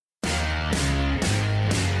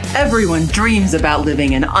Everyone dreams about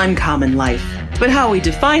living an uncommon life, but how we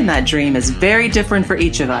define that dream is very different for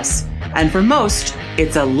each of us. And for most,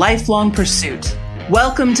 it's a lifelong pursuit.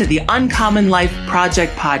 Welcome to the Uncommon Life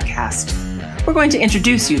Project podcast. We're going to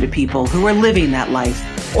introduce you to people who are living that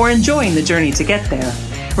life or enjoying the journey to get there.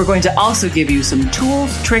 We're going to also give you some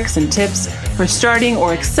tools, tricks, and tips for starting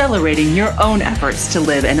or accelerating your own efforts to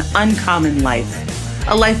live an uncommon life,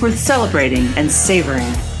 a life worth celebrating and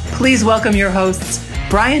savoring. Please welcome your hosts,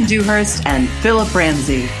 Brian Dewhurst and Philip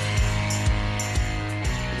Ramsey.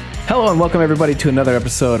 Hello and welcome everybody to another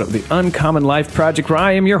episode of the Uncommon Life Project, where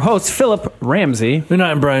I am your host, Philip Ramsey. And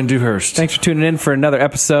I'm Brian Dewhurst. Thanks for tuning in for another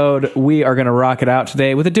episode. We are going to rock it out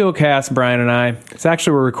today with a duo cast, Brian and I. It's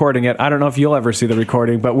actually, we're recording it. I don't know if you'll ever see the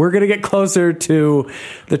recording, but we're going to get closer to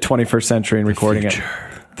the 21st century and recording it.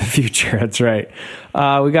 The future, that's right.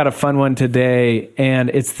 We got a fun one today, and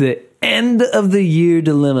it's the end of the year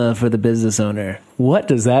dilemma for the business owner. What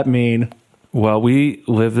does that mean? Well, we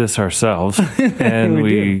live this ourselves, and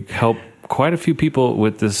we help quite a few people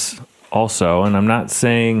with this also. And I'm not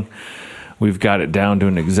saying we've got it down to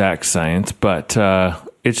an exact science, but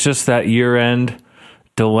it's just that year-end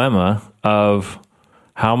dilemma of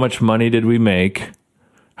how much money did we make?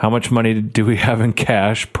 How much money do we have in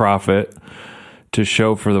cash profit to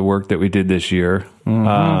show for the work that we did this year?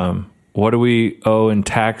 Mm-hmm. What do we owe in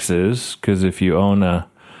taxes? Because if you own a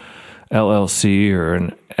LLC or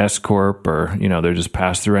an S Corp, or, they're just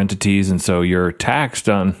pass-through entities, and so you're taxed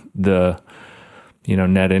on the,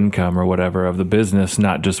 net income or whatever of the business,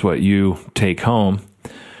 not just what you take home.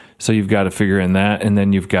 So you've got to figure in that, and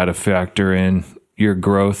then you've got to factor in your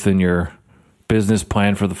growth and your business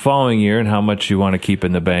plan for the following year and how much you want to keep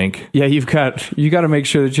in the bank. Yeah, you got to make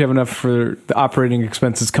sure that you have enough for the operating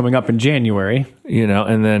expenses coming up in January.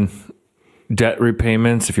 And then debt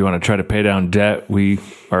repayments. If you want to try to pay down debt, we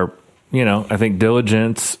are, I think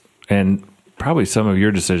diligence and probably some of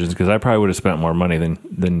your decisions, because I probably would have spent more money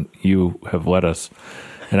than you have let us.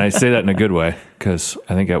 And I say that in a good way, because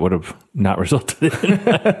I think that would have not resulted in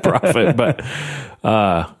profit. But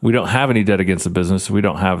we don't have any debt against the business. We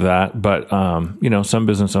don't have that. But, some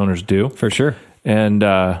business owners do. For sure. And,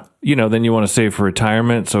 then you want to save for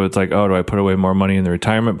retirement. So it's like, do I put away more money in the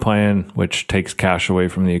retirement plan, which takes cash away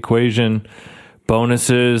from the equation?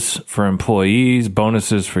 Bonuses for employees,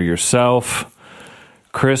 bonuses for yourself,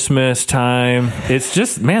 Christmas time. It's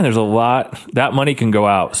just, there's a lot. That money can go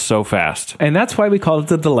out so fast. And that's why we call it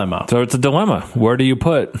the dilemma. So it's a dilemma. Where do you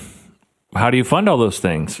put? How do you fund all those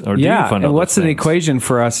things? Or do you fund all those things? And what's an equation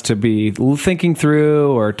for us to be thinking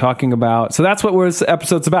through or talking about? So that's what this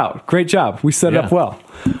episode's about. Great job. We set it up well.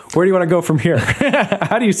 Where do you want to go from here?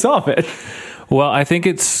 How do you solve it? Well, I think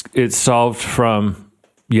it's solved from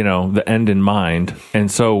the end in mind. And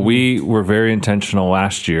so we were very intentional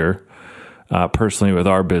last year, personally with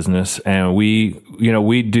our business. And we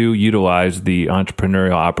do utilize the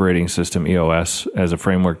Entrepreneurial Operating System, EOS, as a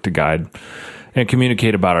framework to guide and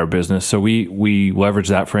communicate about our business. So we leverage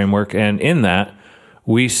that framework. And in that,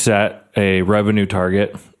 we set a revenue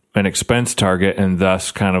target, an expense target, and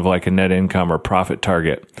thus kind of like a net income or profit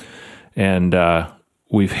target. And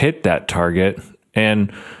we've hit that target.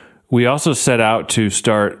 And we also set out to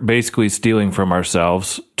start basically stealing from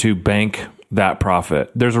ourselves to bank that profit.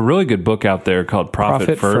 There's a really good book out there called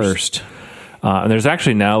Profit First. And there's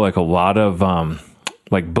actually now like a lot of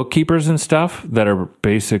bookkeepers and stuff that are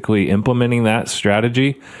basically implementing that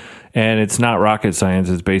strategy. And it's not rocket science.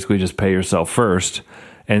 It's basically just pay yourself first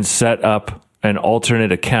and set up an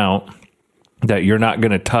alternate account that you're not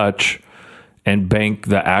going to touch and bank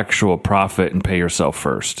the actual profit and pay yourself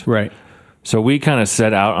first. Right. So we kind of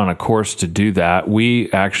set out on a course to do that.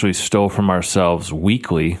 We actually stole from ourselves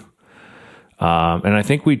weekly. And I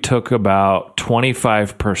think we took about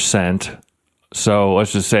 25%. So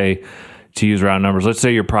let's just say, to use round numbers, let's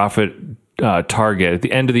say your profit target at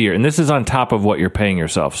the end of the year. And this is on top of what you're paying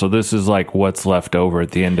yourself. So this is like what's left over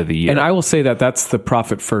at the end of the year. And I will say that that's the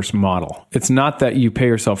profit first model. It's not that you pay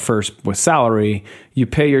yourself first with salary. You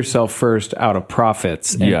pay yourself first out of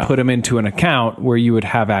profits and put them into an account where you would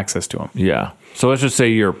have access to them. Yeah. So let's just say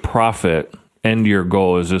your profit and your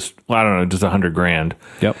goal is just, just $100,000.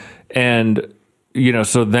 Yep. And,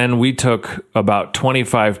 so then we took about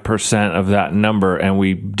 25% of that number and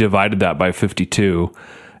we divided that by 52.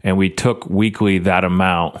 And we took weekly that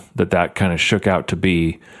amount that kind of shook out to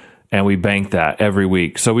be, and we banked that every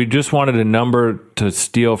week. So we just wanted a number to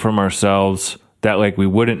steal from ourselves that we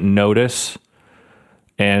wouldn't notice.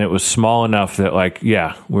 And it was small enough that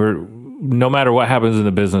no matter what happens in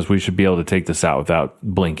the business, we should be able to take this out without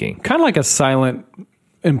blinking. Kind of like a silent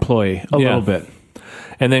employee a little bit.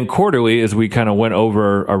 And then quarterly, as we kind of went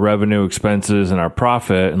over our revenue, expenses, and our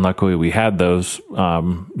profit, and luckily we had those,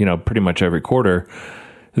 pretty much every quarter,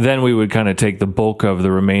 then we would kind of take the bulk of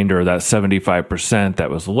the remainder of that 75% that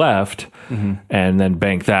was left and then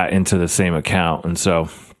bank that into the same account. And so,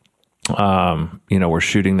 we're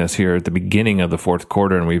shooting this here at the beginning of the fourth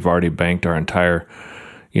quarter, and we've already banked our entire,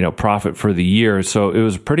 profit for the year. So it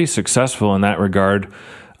was pretty successful in that regard.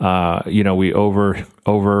 We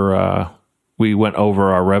we went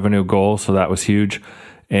over our revenue goal, so that was huge.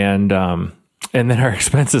 And then our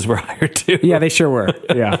expenses were higher too. Yeah, they sure were.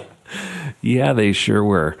 Yeah. Yeah, they sure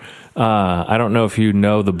were. I don't know if you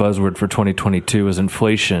know the buzzword for 2022 is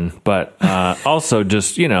inflation, but also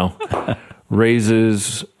just,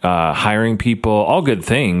 raises, hiring people, all good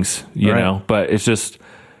things, you know, but it's just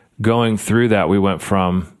going through that. We went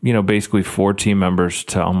from, basically 4 team members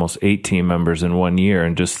to almost 8 team members in 1 year,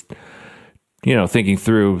 and just, thinking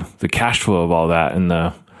through the cash flow of all that and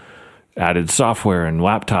the added software and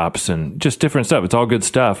laptops and just different stuff. It's all good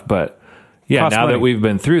stuff, but yeah, now that we've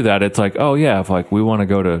been through that, it's like, oh yeah, if like we want to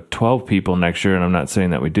go to 12 people next year, and I'm not saying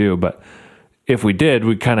that we do, but if we did,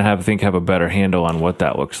 we kind of have a better handle on what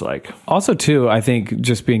that looks like. Also too, I think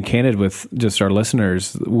just being candid with just our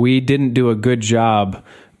listeners, we didn't do a good job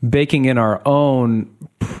baking in our own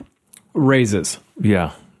raises.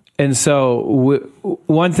 Yeah. And so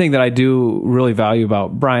one thing that I do really value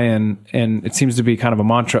about Brian, and it seems to be kind of a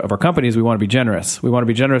mantra of our company, is we want to be generous. We want to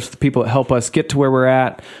be generous with the people that help us get to where we're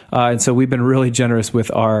at. And so we've been really generous with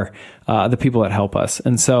the people that help us.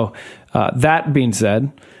 And so that being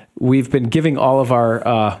said, we've been giving all of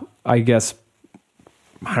our,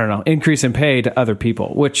 increase in pay to other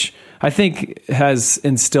people, which I think has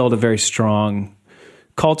instilled a very strong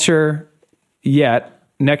culture. Yet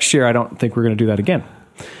next year, I don't think we're going to do that again.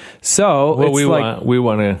 So we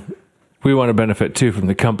want to benefit too from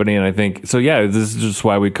the company, and I think so. Yeah, this is just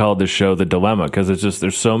why we called this show The Dilemma, because it's just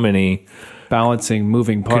there's so many balancing,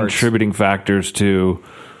 moving parts, contributing factors to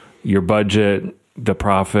your budget, the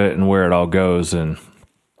profit, and where it all goes. And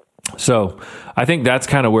so I think that's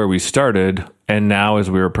kind of where we started. And now,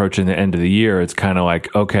 as we're approaching the end of the year, it's kind of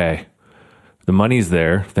like, okay, the money's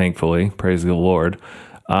there, thankfully, praise the Lord.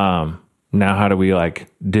 Now, how do we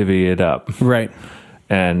like divvy it up? Right.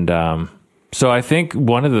 And so I think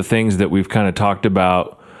one of the things that we've kind of talked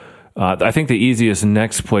about, I think the easiest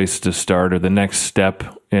next place to start, or the next step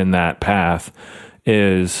in that path,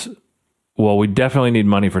 is, well, we definitely need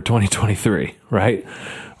money for 2023, right?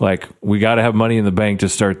 Like, we got to have money in the bank to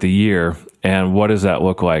start the year. And what does that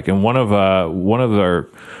look like? And one of our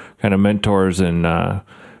kind of mentors and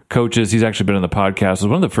coaches, he's actually been on the podcast. It was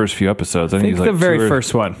one of the first few episodes. I think he's like the very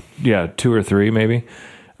first one. Yeah, 2 or 3 maybe.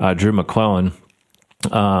 Drew McClellan.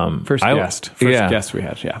 First guest we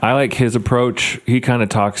had. Yeah. I like his approach. He kind of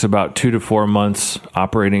talks about 2 to 4 months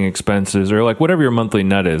operating expenses, or like whatever your monthly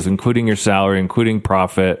nut is, including your salary, including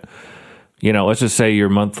profit. Let's just say your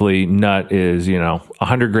monthly nut is,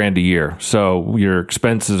 $100,000 a year. So your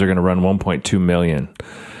expenses are going to run 1.2 million.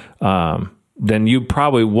 Then you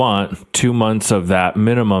probably want 2 months of that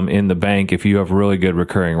minimum in the bank if you have really good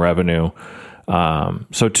recurring revenue.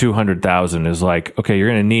 So 200,000 is like, okay, you're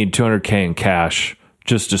going to need 200K in cash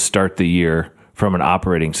just to start the year from an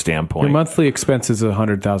operating standpoint. Your monthly expense is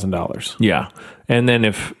 $100,000. Yeah. And then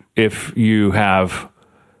if you have,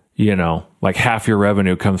 like half your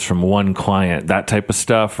revenue comes from one client, that type of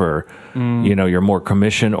stuff, or, you're more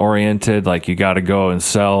commission oriented, like you got to go and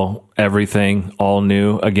sell everything all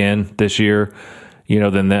new again this year,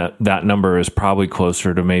 then that number is probably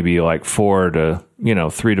closer to maybe like 3 to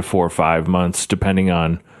 4 or 5 months, depending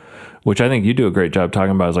on, which I think you do a great job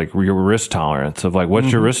talking about, is like your risk tolerance of like,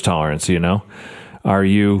 what's your risk tolerance? Are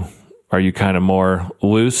you kind of more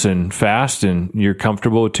loose and fast and you're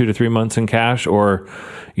comfortable with 2 to 3 months in cash, or,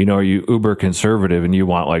 are you uber conservative and you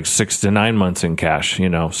want like 6 to 9 months in cash,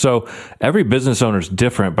 So every business owner is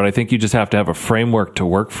different, but I think you just have to have a framework to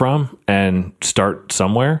work from and start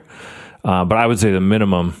somewhere. But I would say the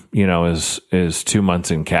minimum, is 2 months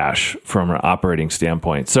in cash from an operating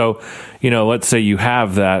standpoint. So, let's say you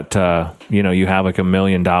have that, you have like $1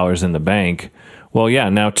 million in the bank. Well, yeah,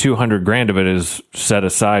 now $200,000 of it is set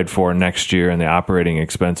aside for next year and the operating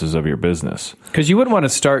expenses of your business. Because you wouldn't want to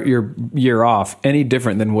start your year off any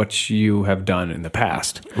different than what you have done in the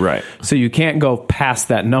past. Right. So you can't go past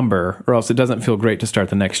that number, or else it doesn't feel great to start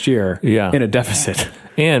the next year in a deficit.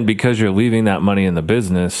 And because you're leaving that money in the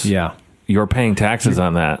business, you're paying taxes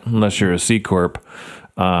on that, unless you're a C Corp,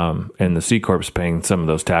 and the C Corp's paying some of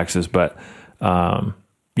those taxes. But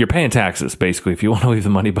you're paying taxes, basically, if you want to leave the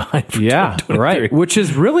money behind. Yeah, right. Which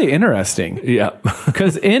is really interesting. Yeah.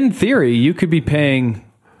 Because in theory, you could be paying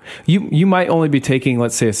You might only be taking,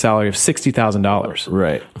 let's say, a salary of $60,000.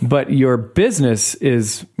 Right. But your business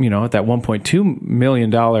is, at that $1.2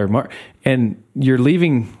 million mark, and you're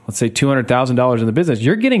leaving, let's say, $200,000 in the business.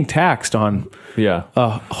 You're getting taxed on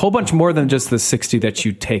a whole bunch more than just the 60 that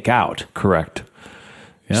you take out. Correct.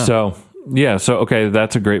 Yeah. So okay,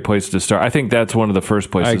 that's a great place to start. I think that's one of the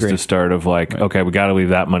first places to start of like, okay, we got to leave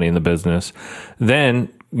that money in the business.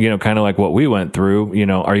 Then, kind of like what we went through,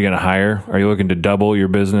 are you going to hire? Are you looking to double your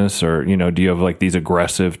business, or, do you have like these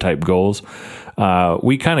aggressive type goals?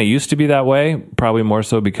 We kind of used to be that way, probably more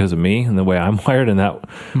so because of me and the way I'm wired, and that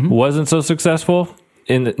wasn't so successful.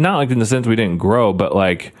 Not like in the sense we didn't grow, but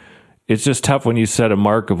like, it's just tough when you set a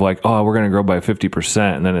mark of like, oh, we're going to grow by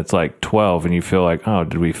 50%, and then it's like 12, and you feel like, oh,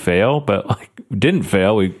 did we fail? But like, we didn't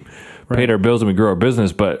fail. We paid our bills and we grew our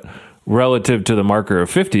business, but relative to the marker of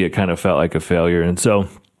 50, it kind of felt like a failure. And so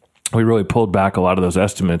we really pulled back a lot of those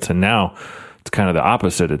estimates, and now it's kind of the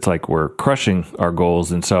opposite. It's like we're crushing our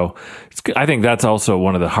goals. And so I think that's also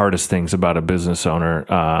one of the hardest things about a business owner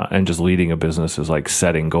and just leading a business is like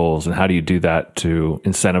setting goals. And how do you do that to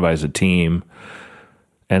incentivize a team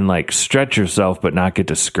and like stretch yourself but not get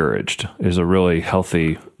discouraged is a really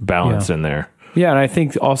healthy balance in there. Yeah, and I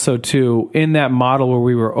think also too, in that model where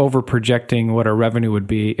we were over projecting what our revenue would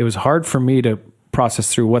be, it was hard for me to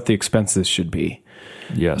process through what the expenses should be.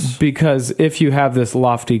 Yes. Because if you have this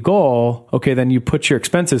lofty goal, okay, then you put your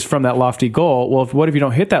expenses from that lofty goal. Well, what if you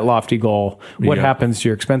don't hit that lofty goal? What happens to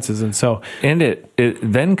your expenses? And so... And it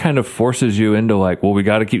then kind of forces you into like, well, we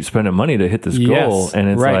got to keep spending money to hit this goal. And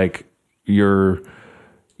it's like your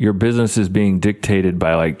business is being dictated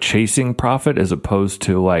by like chasing profit as opposed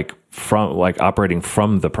to like from like operating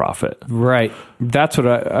from the profit. Right. That's what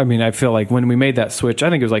I feel like when we made that switch, I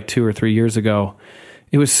think it was like 2 or 3 years ago,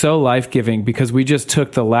 it was so life-giving because we just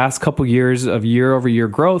took the last couple years of year-over-year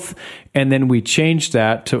growth, and then we changed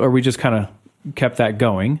that or we just kind of kept that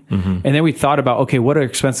going. And then we thought about, okay, what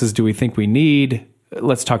expenses do we think we need?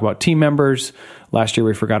 Let's talk about team members. Last year,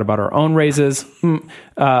 we forgot about our own raises.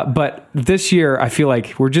 But this year, I feel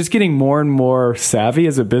like we're just getting more and more savvy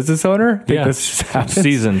as a business owner. I think this happens.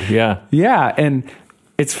 Seasoned, yeah. Yeah, and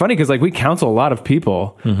it's funny because like we counsel a lot of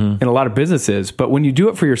people in a lot of businesses, but when you do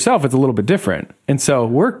it for yourself, it's a little bit different. And so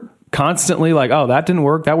we're constantly like, oh, that didn't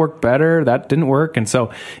work. That worked better. That didn't work. And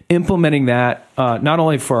so implementing that not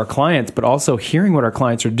only for our clients, but also hearing what our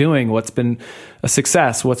clients are doing, what's been a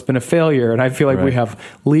success, what's been a failure. And I feel like we have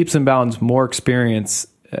leaps and bounds more experience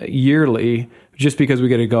yearly just because we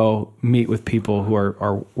get to go meet with people who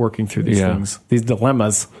are working through these things, these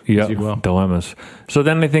dilemmas, as you will. Dilemmas. So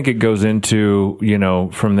then I think it goes into,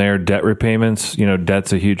 from there, debt repayments.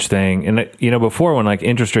 Debt's a huge thing. And, before when like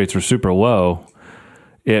interest rates were super low,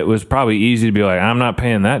 it was probably easy to be like, I'm not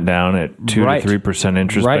paying that down at 2 to 3%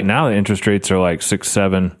 interest. But now the interest rates are like 6,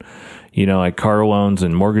 7, like car loans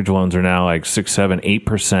and mortgage loans are now like 6, 7,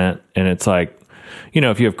 8%. And it's like,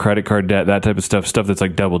 if you have credit card debt, that type of stuff that's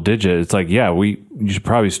like double digit, it's like, you should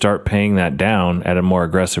probably start paying that down at a more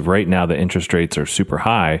aggressive rate now that interest rates are super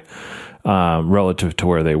high relative to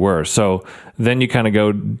where they were. So then you kind of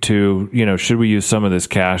go to, should we use some of this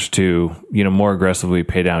cash to, more aggressively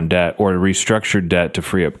pay down debt or restructure debt to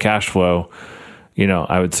free up cash flow?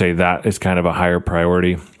 I would say that is kind of a higher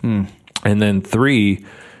priority. And then 3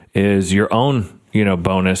 is your own,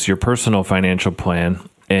 bonus, your personal financial plan.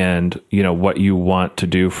 And, what you want to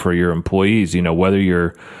do for your employees,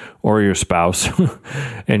 whether or your spouse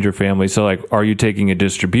and your family. So like, are you taking a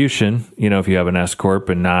distribution, if you have an S Corp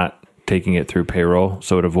and not taking it through payroll,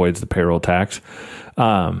 so it avoids the payroll tax?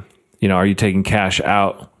 Are you taking cash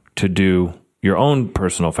out to do your own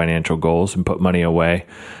personal financial goals and put money away?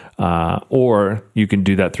 Or you can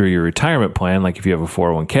do that through your retirement plan. Like if you have a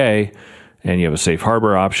 401k and you have a safe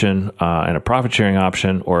harbor option and a profit sharing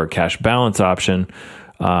option or a cash balance option,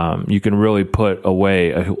 you can really put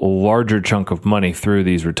away a larger chunk of money through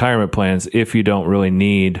these retirement plans if you don't really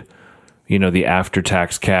need, the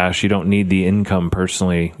after-tax cash. You don't need the income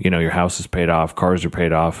personally. Your house is paid off, cars are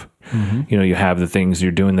paid off. You have the things,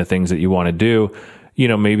 you're doing the things that you want to do.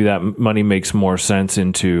 Maybe that money makes more sense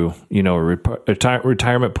into, a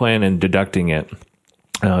retirement plan and deducting it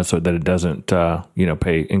so that it doesn't,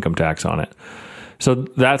 pay income tax on it. So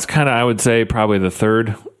that's kind of, I would say, probably the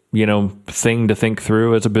third thing to think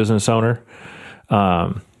through as a business owner.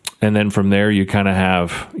 And then from there, you kind of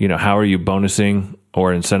have, how are you bonusing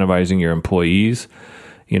or incentivizing your employees?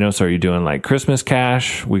 So are you doing like Christmas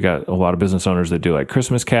cash? We got a lot of business owners that do like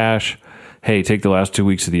Christmas cash. Hey, take the last 2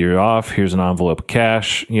 weeks of the year off. Here's an envelope of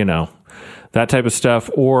cash, that type of stuff.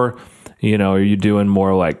 Or, are you doing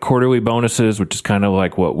more like quarterly bonuses, which is kind of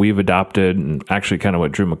like what we've adopted and actually kind of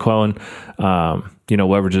what Drew McClellan,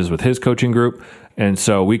 leverages with his coaching group. And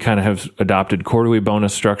so we kind of have adopted quarterly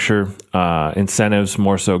bonus structure, incentives,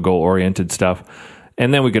 more so goal-oriented stuff.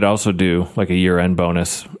 And then we could also do like a year-end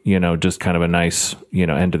bonus, just kind of a nice,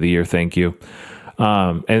 end of the year thank you.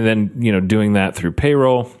 And then, doing that through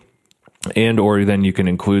payroll, and or then you can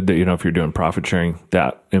include that, if you're doing profit sharing,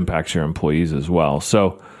 that impacts your employees as well.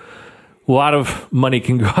 So a lot of money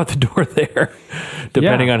can go out the door there,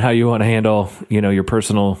 depending on how you want to handle, your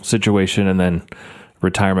personal situation, and then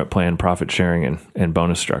retirement plan, profit sharing, and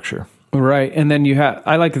bonus structure. Right. And then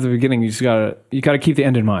I like at the beginning, you got to keep the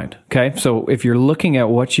end in mind. Okay. So if you're looking at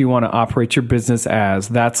what you want to operate your business as,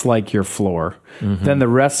 that's like your floor. Mm-hmm. Then the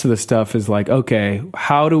rest of the stuff is like, okay,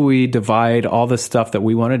 how do we divide all the stuff that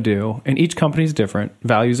we want to do? And each company is different.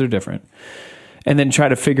 Values are different. And then try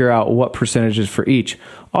to figure out what percentages for each.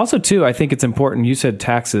 Also, too, I think it's important, you said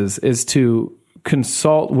taxes, is to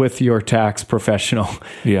consult with your tax professional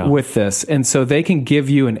with this. And so they can give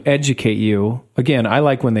you and educate you. Again, I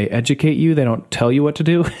like when they educate you, they don't tell you what to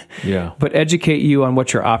do, but educate you on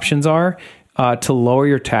what your options are to lower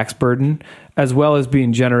your tax burden, as well as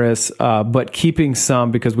being generous, but keeping some,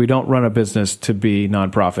 because we don't run a business to be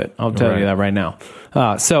nonprofit. I'll tell you that right now.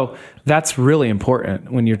 So that's really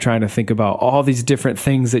important when you're trying to think about all these different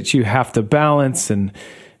things that you have to balance and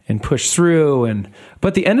push through. But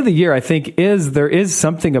at the end of the year, I think there is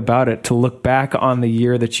something about it to look back on the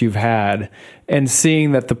year that you've had and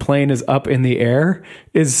seeing that the plane is up in the air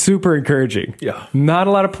is super encouraging. Yeah. Not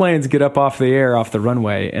a lot of planes get up off the air, off the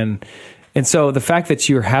runway. And so the fact that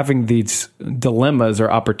you're having these dilemmas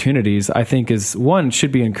or opportunities, I think is, one,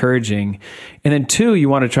 should be encouraging. And then two, you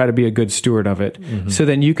want to try to be a good steward of it. Mm-hmm. So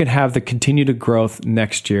then you can have the continued growth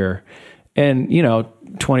next year. And,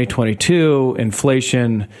 2022,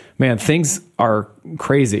 inflation, man, things are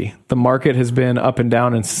crazy. The market has been up and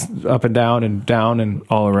down and down and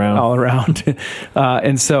all around.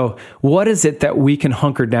 And so what is it that we can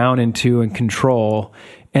hunker down into and control,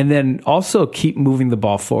 and then also keep moving the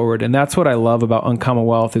ball forward? And that's what I love about Uncommon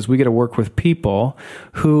Wealth, is we get to work with people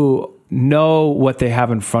who know what they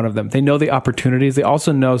have in front of them. They know the opportunities. They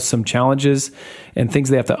also know some challenges and things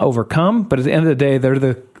they have to overcome. But at the end of the day, they're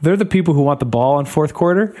the people who want the ball in fourth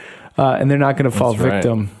quarter, and they're not going to fall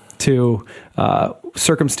victim to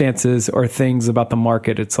circumstances or things about the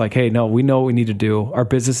market. It's like, hey, no, we know what we need to do. Our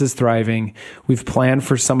business is thriving. We've planned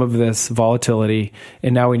for some of this volatility,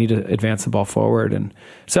 and now we need to advance the ball forward. And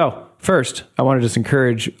so, first, I want to just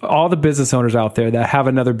encourage all the business owners out there that have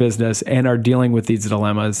another business and are dealing with these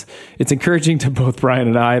dilemmas. It's encouraging to both Brian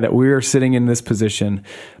and I that we are sitting in this position,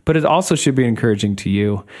 but it also should be encouraging to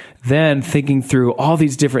you. Then thinking through all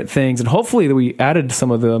these different things, and hopefully we added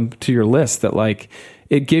some of them to your list, that like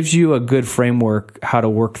it gives you a good framework how to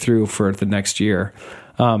work through for the next year.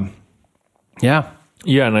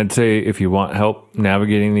 Yeah, and I'd say if you want help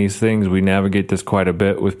navigating these things, we navigate this quite a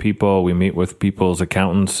bit with people. We meet with people's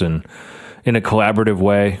accountants and in a collaborative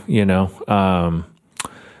way,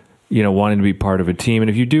 wanting to be part of a team. And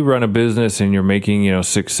if you do run a business and you're making,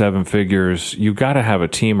 6-7 figures, you got to have a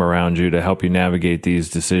team around you to help you navigate these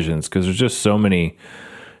decisions, because there's just so many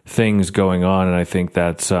things going on. And I think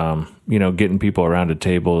that's, getting people around a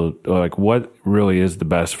table, like what really is the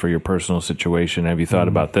best for your personal situation? Have you thought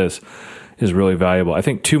about this? Is really valuable. I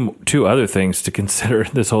think two other things to consider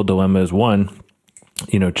this whole dilemma is, one,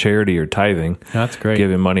 charity or tithing. That's great.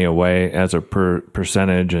 Giving money away as a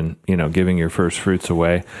percentage and, giving your first fruits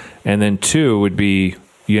away. And then two would be,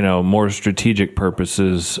 more strategic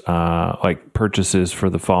purposes, like purchases for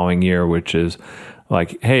the following year, which is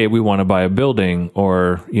like, hey, we want to buy a building,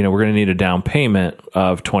 or, we're going to need a down payment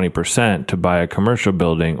of 20% to buy a commercial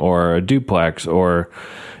building or a duplex, or,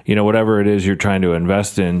 whatever it is you're trying to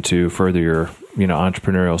invest in to further your,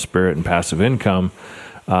 entrepreneurial spirit and passive income.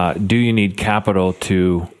 Do you need capital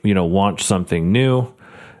to, launch something new?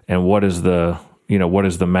 And what is the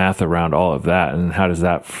math around all of that? And how does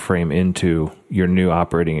that frame into your new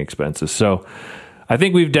operating expenses? So I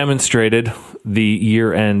think we've demonstrated the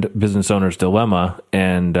year-end business owner's dilemma,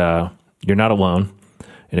 and you're not alone.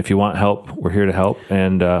 And if you want help, we're here to help.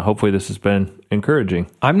 And hopefully this has been encouraging.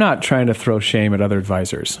 I'm not trying to throw shame at other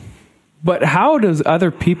advisors, but how does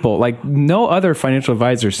other people, like no other financial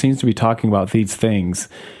advisor seems to be talking about these things.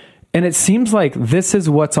 And it seems like this is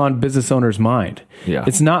what's on business owners' mind. Yeah.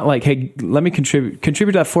 It's not like, hey, let me contribute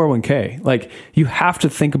to that 401k. Like, you have to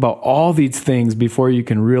think about all these things before you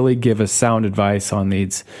can really give a sound advice on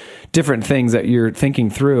these different things that you're thinking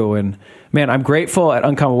through. And man, I'm grateful at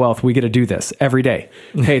Uncommon Wealth. We get to do this every day.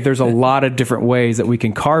 Hey, there's a lot of different ways that we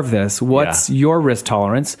can carve this. What's your risk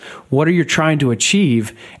tolerance? What are you trying to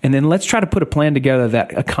achieve? And then let's try to put a plan together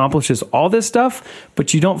that accomplishes all this stuff,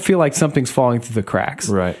 but you don't feel like something's falling through the cracks.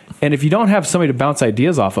 Right. And if you don't have somebody to bounce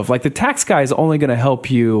ideas off of, like the tax guy is only going to help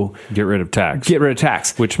you get rid of tax.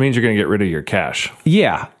 Which means you're going to get rid of your cash.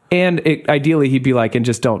 Yeah. And ideally, he'd be like, and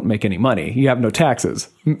just don't make any money. You have no taxes.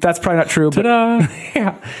 That's probably not true. Ta-da! But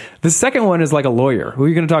yeah. The second one is like a lawyer. Who are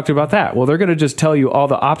you going to talk to about that? Well, they're going to just tell you all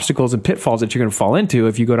the obstacles and pitfalls that you're going to fall into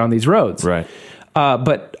if you go down these roads. Right.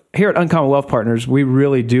 But here at Uncommon Wealth Partners, we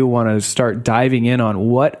really do want to start diving in on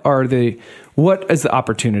what is the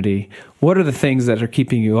opportunity? What are the things that are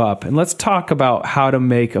keeping you up? And let's talk about how to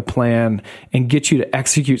make a plan and get you to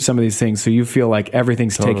execute some of these things so you feel like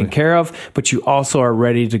everything's taken care of, but you also are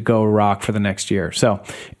ready to go rock for the next year. So,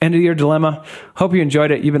 end of year dilemma. Hope you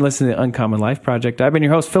enjoyed it. You've been listening to the Uncommon Life Project. I've been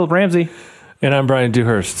your host, Philip Ramsey. And I'm Brian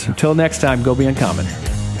Dewhurst. Until next time, go be uncommon.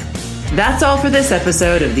 That's all for this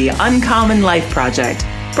episode of the Uncommon Life Project,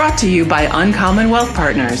 brought to you by Uncommon Wealth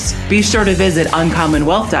Partners. Be sure to visit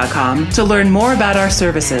uncommonwealth.com to learn more about our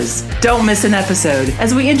services. Don't miss an episode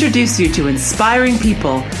as we introduce you to inspiring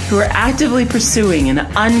people who are actively pursuing an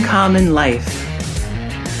uncommon life.